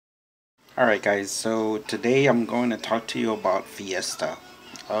Alright guys, so today I'm going to talk to you about Fiesta.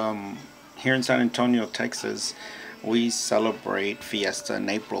 Here in San Antonio, Texas, we celebrate Fiesta in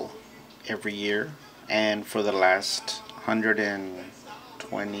April every year, and for the last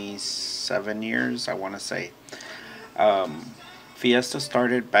 127 years, I want to say. Fiesta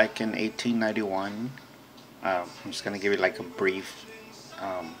started back in 1891. I'm just going to give you like a brief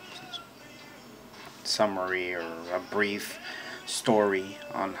um, summary or a brief story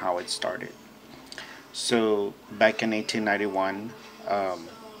on how it started. So back in 1891,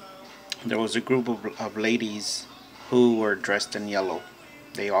 there was a group of ladies who were dressed in yellow.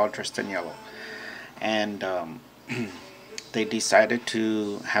 They all dressed in yellow, and they decided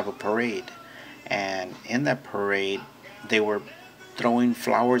to have a parade. And in that parade, they were throwing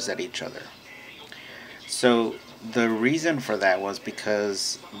flowers at each other. So the reason for that was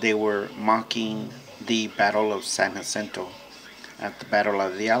because they were mocking the Battle of San Jacinto at the Battle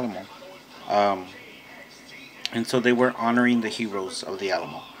of the Alamo. Um, and so they were honoring the heroes of the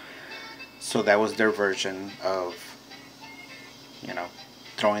Alamo. So that was their version of, you know,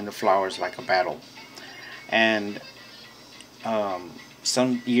 throwing the flowers like a battle. And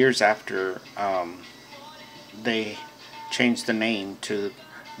some years after, they changed the name to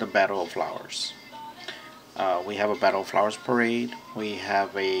the Battle of Flowers. We have a Battle of Flowers parade, we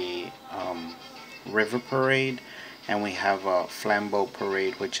have a river parade, and we have a Flambeau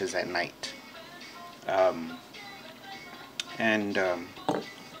parade, which is at night. Um, and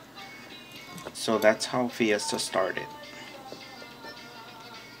So that's how Fiesta started.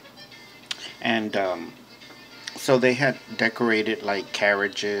 And so they had decorated like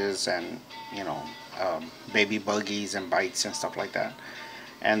carriages and, you know, baby buggies and bikes and stuff like that.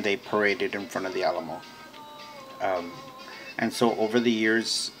 And they paraded in front of the Alamo. Um, and so over the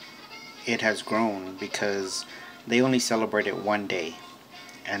years, it has grown because they only celebrated one day.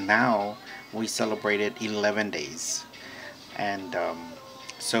 And now we celebrated 11 days. And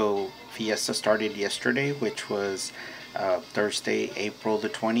so Fiesta started yesterday, which was Thursday, April the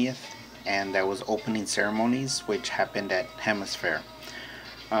 20th, and that was opening ceremonies, which happened at Hemisphere.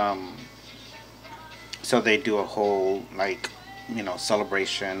 Um, so they do a whole, like, you know,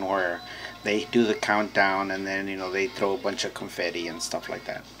 celebration where they do the countdown, and then, you know, they throw a bunch of confetti and stuff like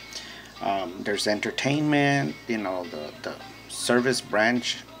that. There's entertainment, you know, the service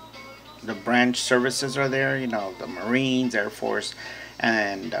branch, the branch services are there, you know, the Marines, Air Force,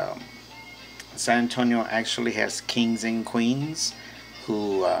 and San Antonio actually has kings and queens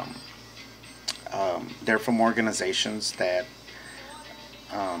who they're from organizations that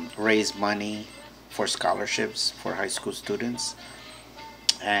raise money for scholarships for high school students.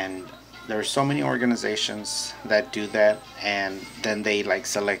 And there are so many organizations that do that, and then they like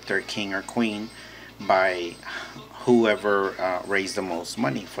select their king or queen by whoever raised the most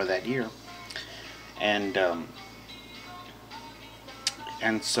money for that year. And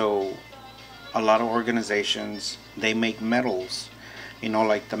so a lot of organizations, they make medals, you know,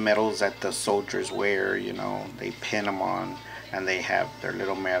 like the medals that the soldiers wear, you know, they pin them on and they have their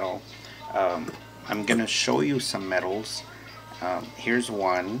little medal. I'm gonna show you some medals. Here's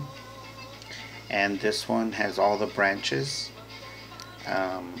one, and this one has all the branches.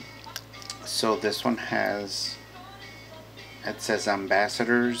 So this one has, it says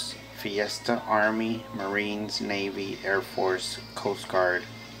ambassadors, Fiesta, Army, Marines, Navy, Air Force, Coast Guard,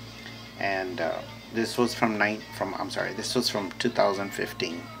 and this was this was from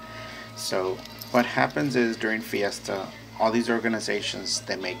 2015. So what happens is during Fiesta, all these organizations,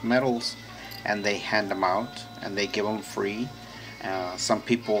 they make medals and they hand them out and they give them free. Some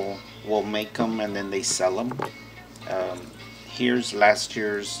people will make them and then they sell them. Here's last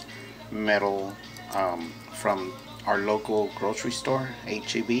year's medal from our local grocery store,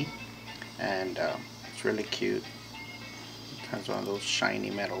 HEB, and it's really cute. It has one of those shiny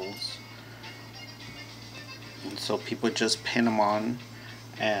medals. And so people just pin them on,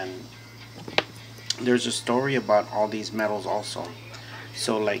 and there's a story about all these medals also.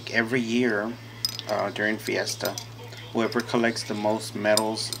 So like every year during Fiesta, whoever collects the most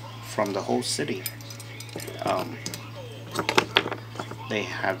medals from the whole city, um, they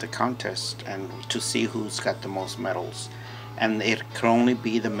have the contest and to see who's got the most medals, and it can only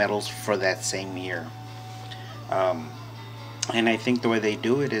be the medals for that same year. um, and I think the way they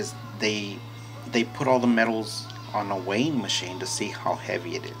do it is they put all the medals on a weighing machine to see how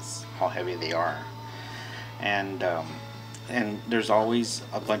heavy it is, how heavy they are. And there's always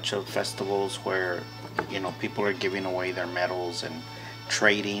a bunch of festivals where, you know, people are giving away their medals and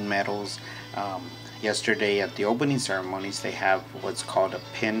trading medals. Yesterday at the opening ceremonies, they have what's called a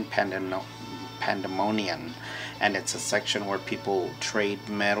pin pandemonium, and it's a section where people trade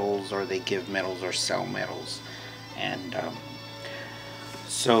medals, or they give medals or sell medals. And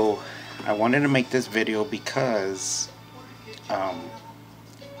so I wanted to make this video because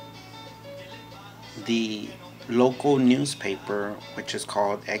the local newspaper, which is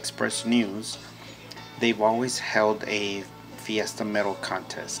called Express News, they've always held a Fiesta Medal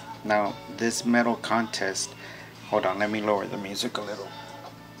contest. Now this medal contest, hold on, let me lower the music a little.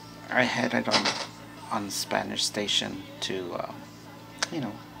 I had it on Spanish station to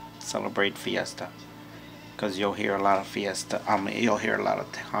celebrate Fiesta, because you'll hear a lot of Fiesta, you'll hear a lot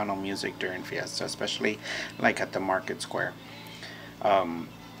of Tejano music during Fiesta, especially like at the market square.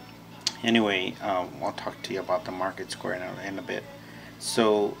 Anyway, I'll talk to you about the market square in a bit.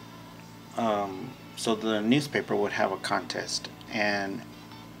 So so the newspaper would have a contest, and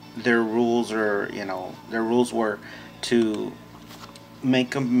their rules were to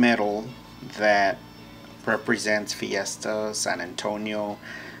make a medal that represents Fiesta, San Antonio.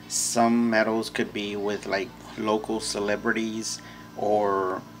 Some medals could be with like local celebrities,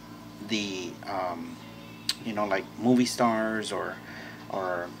 or the like movie stars, or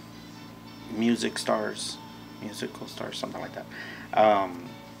musical stars, something like that.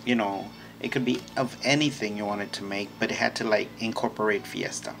 It could be of anything you wanted to make, but it had to like incorporate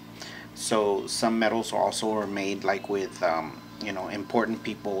Fiesta. So some medals also were made like with important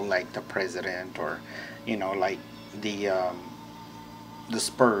people like the president, or like the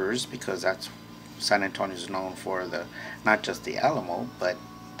Spurs, because that's San Antonio is known for, the not just the Alamo, but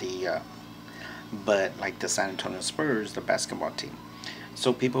like the San Antonio Spurs, the basketball team.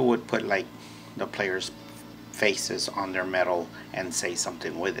 So people would put like the players' faces on their medal and say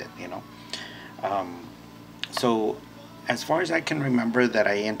something with it, So as far as I can remember, that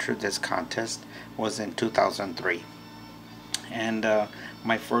I entered this contest was in 2003, and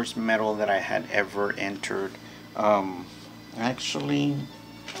my first medal that I had ever entered, actually,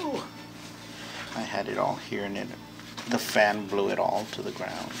 I had it all here, and the fan blew it all to the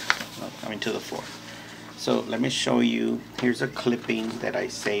ground, to the floor. So let me show you. Here's a clipping that I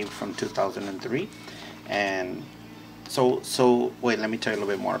saved from 2003, and so wait, let me tell you a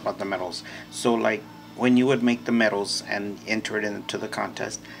little bit more about the medals. So like when you would make the medals and enter it into the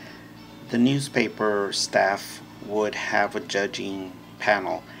contest, the newspaper staff would have a judging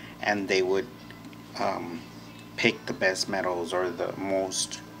panel, and they would pick the best medals, or the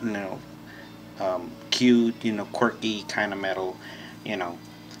most cute, quirky kind of medal,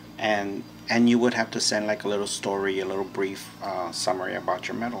 and you would have to send like a little story, a little brief summary about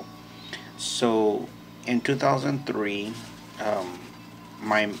your medal. So in 2003,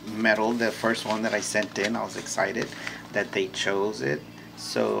 my medal, the first one that I sent in, I was excited that they chose it.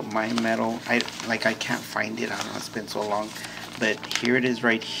 So my medal, I can't find it, I don't know, it's been so long, but here it is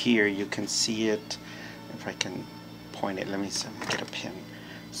right here. You can see it if I can point it. Let me get a pin.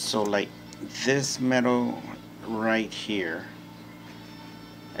 So like this medal right here,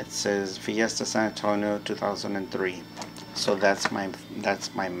 it says Fiesta San Antonio 2003. So that's my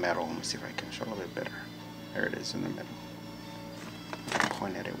medal. Let me see if I can show a little bit better. There it is in the middle.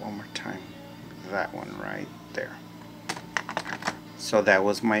 Point at it one more time. That one right there. So that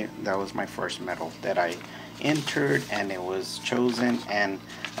was my first medal that I entered, and it was chosen. And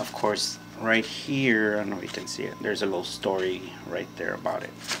of course, right here, I don't know if you can see it, there's a little story right there about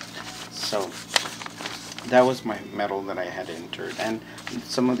it. So that was my medal that I had entered, and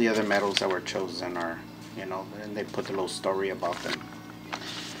some of the other medals that were chosen are, and they put a little story about them.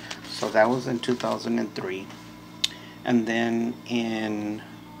 So that was in 2003, and then in,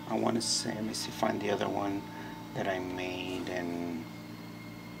 I want to say, let me see, find the other one that I made in,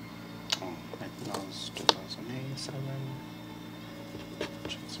 that was 2008, 7.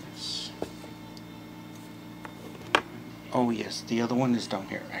 Jesus. Oh yes, the other one is down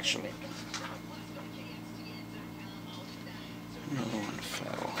here actually. Another one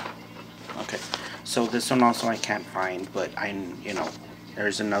fell. Okay, so this one also I can't find, but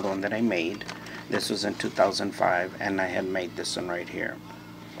there's another one that I made. This was in 2005, and I had made this one right here.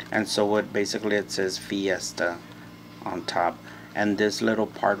 And so what basically it says Fiesta on top, and this little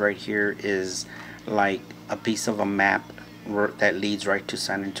part right here is like a piece of a map that leads right to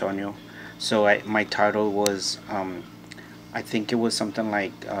San Antonio. So my title was I think it was something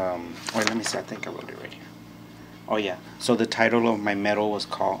like wait, let me see, I think I wrote it right here. Oh yeah, so the title of my medal was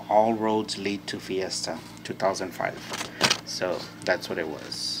called All Roads Lead to Fiesta 2005. So that's what it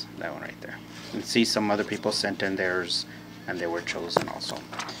was, that one right there. And see, some other people sent in theirs and they were chosen also.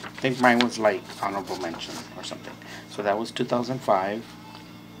 I think mine was like honorable mention or something. So that was 2005.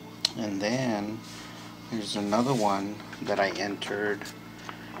 And then there's another one that I entered,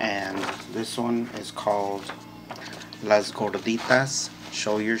 and this one is called Las Gorditas,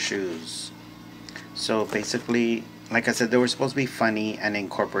 Show Your Shoes. So basically, like I said, they were supposed to be funny and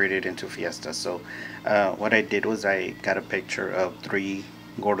incorporated into Fiesta. So what I did was I got a picture of three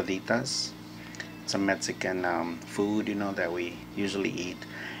gorditas, some Mexican food, that we usually eat,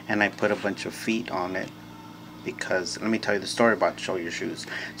 and I put a bunch of feet on it because let me tell you the story about Show Your Shoes.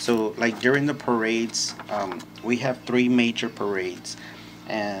 So like during the parades, we have three major parades,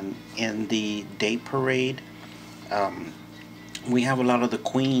 and in the day parade, um, we have a lot of the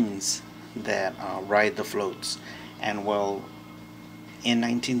queens that ride the floats. And well, in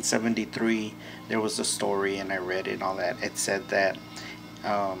 1973, there was a story, and I read it and all that. It said that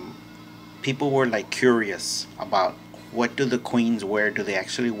um, people were like curious about what do the queens wear. Do they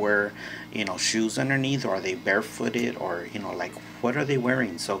actually wear, shoes underneath, or are they barefooted, or like what are they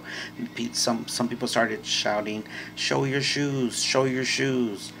wearing? So some people started shouting, "Show your shoes! Show your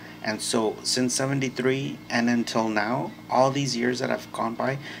shoes!" And so since 73 and until now, all these years that have gone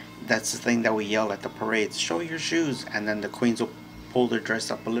by, that's the thing that we yell at the parades: "Show your shoes!" And then the queens will pull their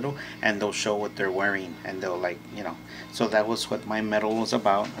dress up a little, and they'll show what they're wearing, and they'll so that was what my medal was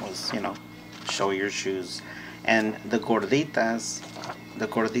about, was show your shoes. And the gorditas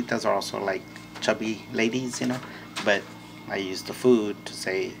are also like chubby ladies, but I used the food to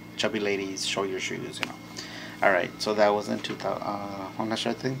say chubby ladies, show your shoes. All right, so that was in 2000. I'm not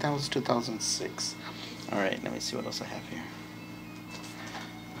sure. I think that was 2006. All right, let me see what else I have here.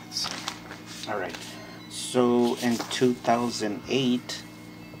 Let's see. All right, so in 2008,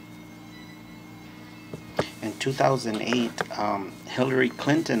 Hillary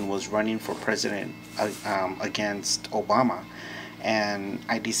Clinton was running for president against Obama, and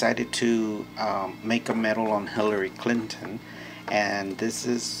I decided to make a medal on Hillary Clinton, and this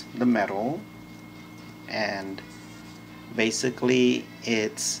is the medal, and basically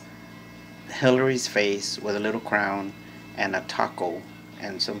it's Hillary's face with a little crown and a taco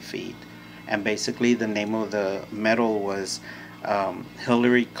and some feet, and basically the name of the medal was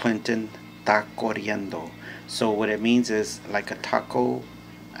Hillary Clinton Tacoreando. So what it means is like a taco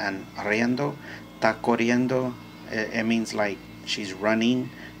and riendo. Tacoreando, it means like she's running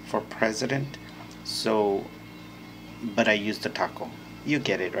for president. So, but I used the taco. You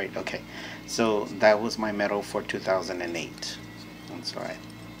get it, right? Okay. So that was my medal for 2008. And so I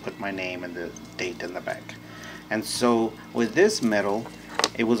put my name and the date in the back. And so with this medal,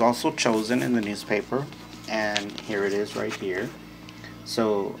 it was also chosen in the newspaper. And here it is right here.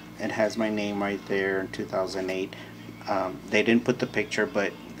 So it has my name right there in 2008. They didn't put the picture,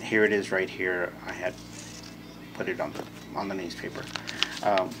 but here it is right here. I had put it on the newspaper.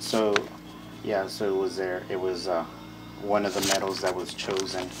 So yeah, so it was there. It was one of the medals that was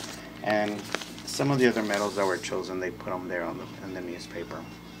chosen, and some of the other medals that were chosen, they put them there in the newspaper.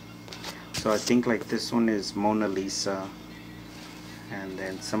 So I think like this one is Mona Lisa, and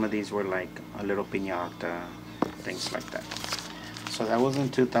then some of these were like a little piñata, things like that. So that was in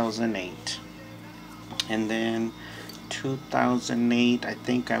 2008. And then 2008, I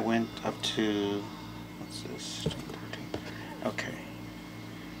think I went up to, what's this? Okay.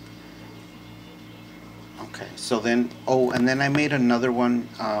 Okay, so then, and then I made another one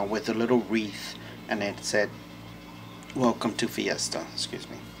with a little wreath, and it said, "Welcome to Fiesta," excuse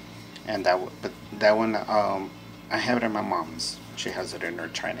me. And but that one, I have it at my mom's. She has it in her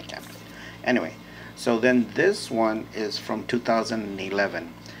china cabinet. Anyway. So then this one is from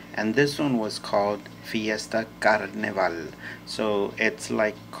 2011, and this one was called Fiesta Carnival. So it's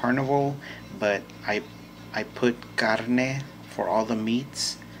like carnival, but I put carne for all the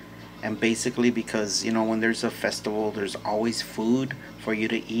meats, and basically because when there's a festival, there's always food for you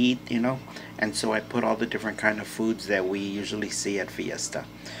to eat, and so I put all the different kind of foods that we usually see at Fiesta.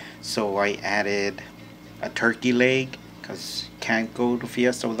 So I added a turkey leg, because can't go to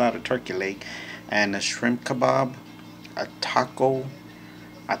Fiesta without a turkey leg, and a shrimp kebab, a taco,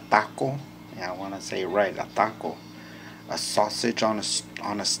 yeah, I want to say it right, a taco, a sausage on a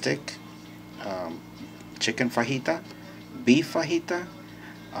stick, chicken fajita, beef fajita,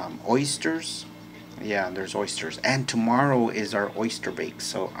 oysters, yeah, there's oysters, and tomorrow is our oyster bake,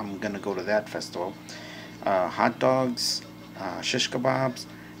 so I'm gonna go to that festival, hot dogs, shish kebabs,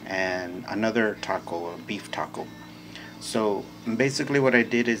 and another taco, a beef taco. So basically what I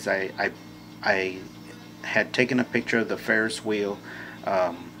did is I had taken a picture of the Ferris wheel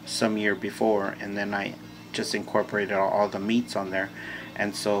some year before, and then I just incorporated all the meats on there,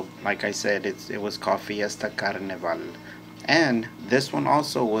 and so like I said, it was called Fiesta Carnival. And this one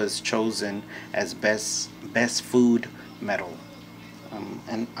also was chosen as best food medal,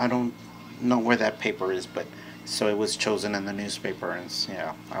 and I don't know where that paper is, but so it was chosen in the newspaper, and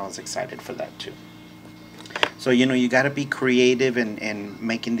yeah, I was excited for that too. So you got to be creative in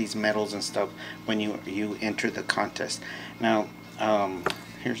making these medals and stuff when you enter the contest. Now,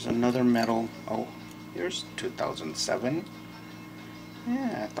 here's another medal. Oh, here's 2007.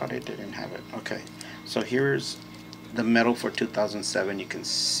 Yeah, I thought it didn't have it. Okay, so here's the medal for 2007. You can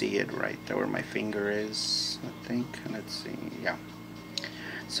see it right there where my finger is, I think. Let's see. Yeah.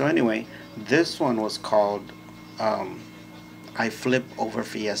 So anyway, this one was called I Flip Over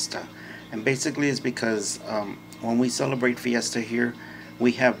Fiesta. And basically it's because when we celebrate Fiesta here,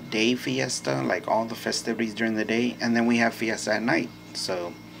 we have day Fiesta, like all the festivities during the day, and then we have Fiesta at night.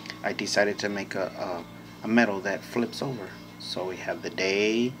 So I decided to make a medal that flips over. So we have the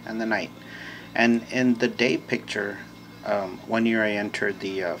day and the night. And in the day picture, one year I entered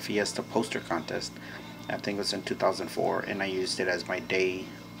the Fiesta poster contest. I think it was in 2004, and I used it as my day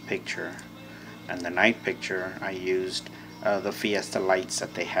picture. And the night picture, I used the Fiesta lights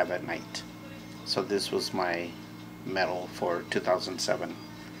that they have at night. So this was my medal for 2007.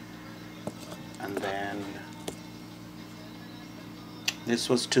 And then this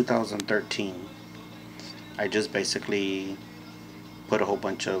was 2013. I just basically put a whole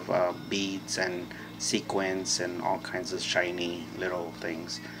bunch of beads and sequins and all kinds of shiny little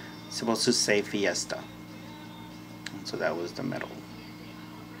things. It's supposed to say Fiesta. So that was the medal.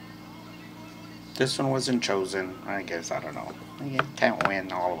 This one wasn't chosen, I guess. I don't know. You can't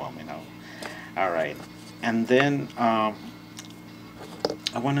win all of them, Alright. And then I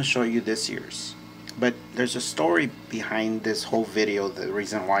want to show you this year's. But there's a story behind this whole video, the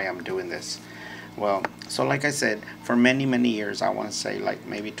reason why I'm doing this. Well, so like I said, for many years, I want to say like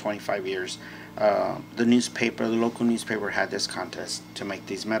maybe 25 years, the local newspaper had this contest to make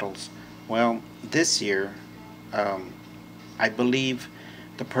these medals. Well, this year, I believe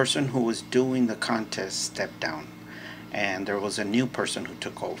the person who was doing the contest stepped down, and there was a new person who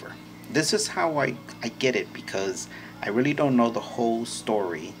took over. This is how I get it, because I really don't know the whole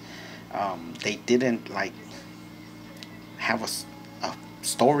story. They didn't like have a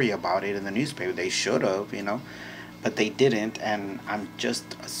story about it in the newspaper. They should have, but they didn't. And I'm just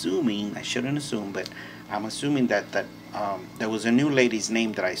assuming, I shouldn't assume, but I'm assuming that there was a new lady's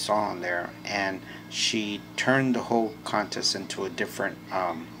name that I saw on there, and she turned the whole contest into a different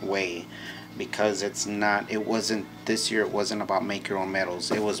way, because it wasn't this year. It wasn't about make your own medals.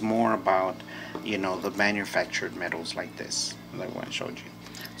 It was more about the manufactured medals like this, like what I showed you.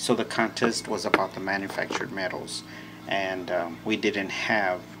 So the contest was about the manufactured medals, and we didn't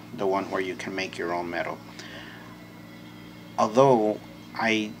have the one where you can make your own medal. Although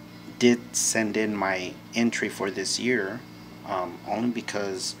I did send in my entry for this year, only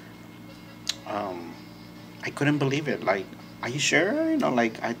because I couldn't believe it. Like, are you sure?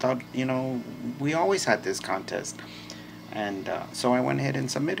 Like, I thought, we always had this contest. And so I went ahead and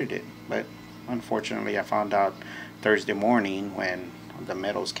submitted it. But unfortunately, I found out Thursday morning when the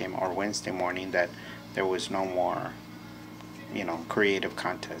medals came, or Wednesday morning, that there was no more, creative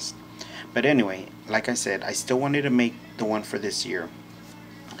contest. But anyway, like I said, I still wanted to make the one for this year.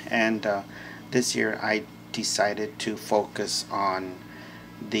 And this year I decided to focus on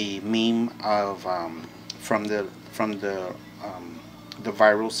the meme of from the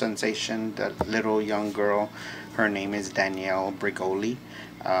viral sensation, the little young girl. Her name is Danielle Bregoli,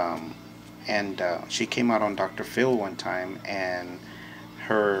 and she came out on Dr. Phil one time, and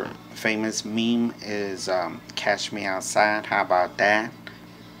her famous meme is "Cash Me Outside, how about that?"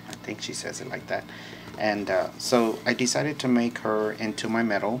 I think she says it like that. And so I decided to make her into my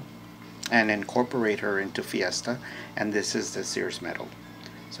medal and incorporate her into Fiesta, and this is this year's medal.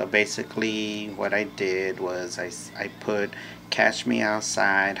 So basically what I did was I put "Cash Me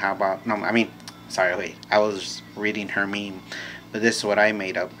Outside, how about," no, I mean, sorry, wait, I was reading her meme, but this is what I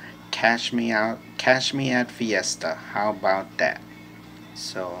made up. Cash me at Fiesta, how about that?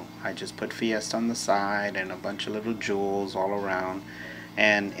 So I just put Fiesta on the side and a bunch of little jewels all around.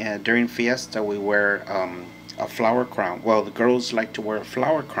 And during Fiesta we wear a flower crown. Well, the girls like to wear a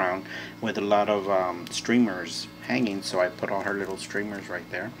flower crown with a lot of streamers hanging, so I put all her little streamers right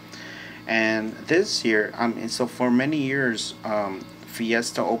there. And this year, so for many years,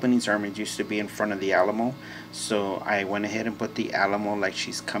 Fiesta opening ceremonies used to be in front of the Alamo, so I went ahead and put the Alamo like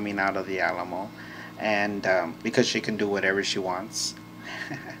she's coming out of the Alamo, and because she can do whatever she wants.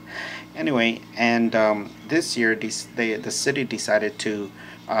 Anyway, and this year the city decided to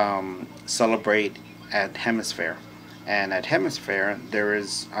celebrate at Hemisphere, and at Hemisphere there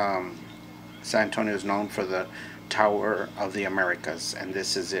is San Antonio is known for the Tower of the Americas, and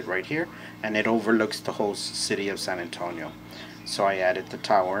this is it right here, and it overlooks the whole city of San Antonio. So I added the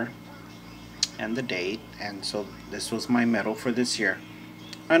tower and the date, and so this was my medal for this year.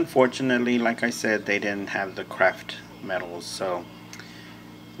 Unfortunately, like I said, they didn't have the craft medals. So,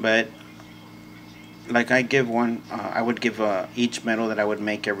 but like I give one, I would give each medal that I would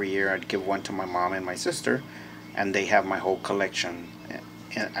make every year. I'd give one to my mom and my sister, and they have my whole collection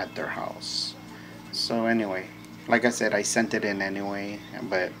at their house. So anyway, like I said, I sent it in anyway,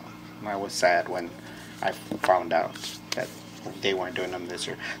 but I was sad when I found out that they weren't doing them this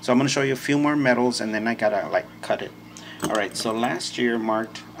year. So I'm going to show you a few more medals, and then I gotta like cut it. Alright, so last year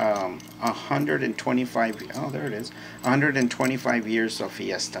marked 125, oh there it is, 125 years of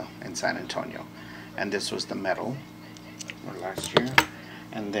Fiesta in San Antonio. And this was the medal for last year.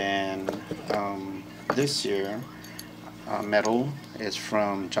 And then this year, medal is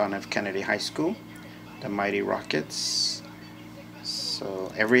from John F. Kennedy High School, the Mighty Rockets.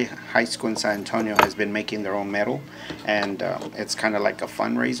 So every high school in San Antonio has been making their own medal, and it's kind of like a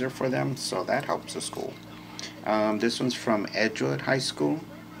fundraiser for them, so that helps the school. This one's from Edgewood High School.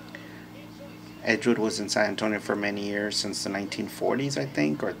 Edgewood was in San Antonio for many years, since the 1940s I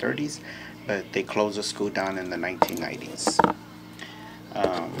think, or 30s, but they closed the school down in the 1990s.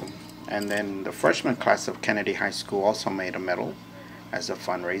 And then the freshman class of Kennedy High School also made a medal as a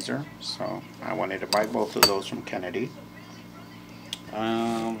fundraiser, so I wanted to buy both of those from Kennedy.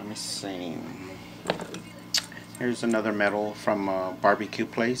 Let me see. Here's another medal from a barbecue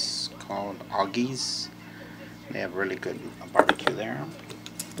place called Augie's. They have really good barbecue there.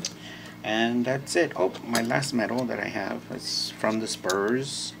 And that's it. Oh, my last medal that I have is from the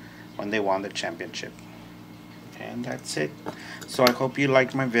Spurs when they won the championship. And that's it. So I hope you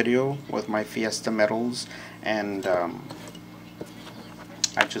liked my video with my Fiesta medals, and I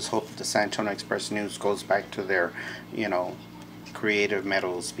just hope the San Antonio Express News goes back to their, creative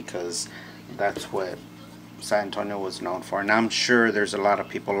medals, because that's what San Antonio was known for. And I'm sure there's a lot of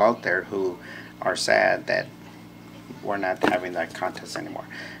people out there who are sad that we're not having that contest anymore.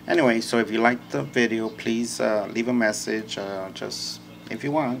 Anyway, so if you liked the video, please leave a message, just if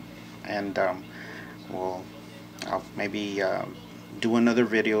you want, and I'll maybe do another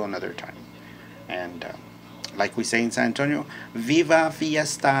video another time. And like we say in San Antonio, Viva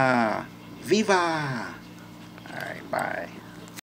Fiesta! Viva! Alright, bye.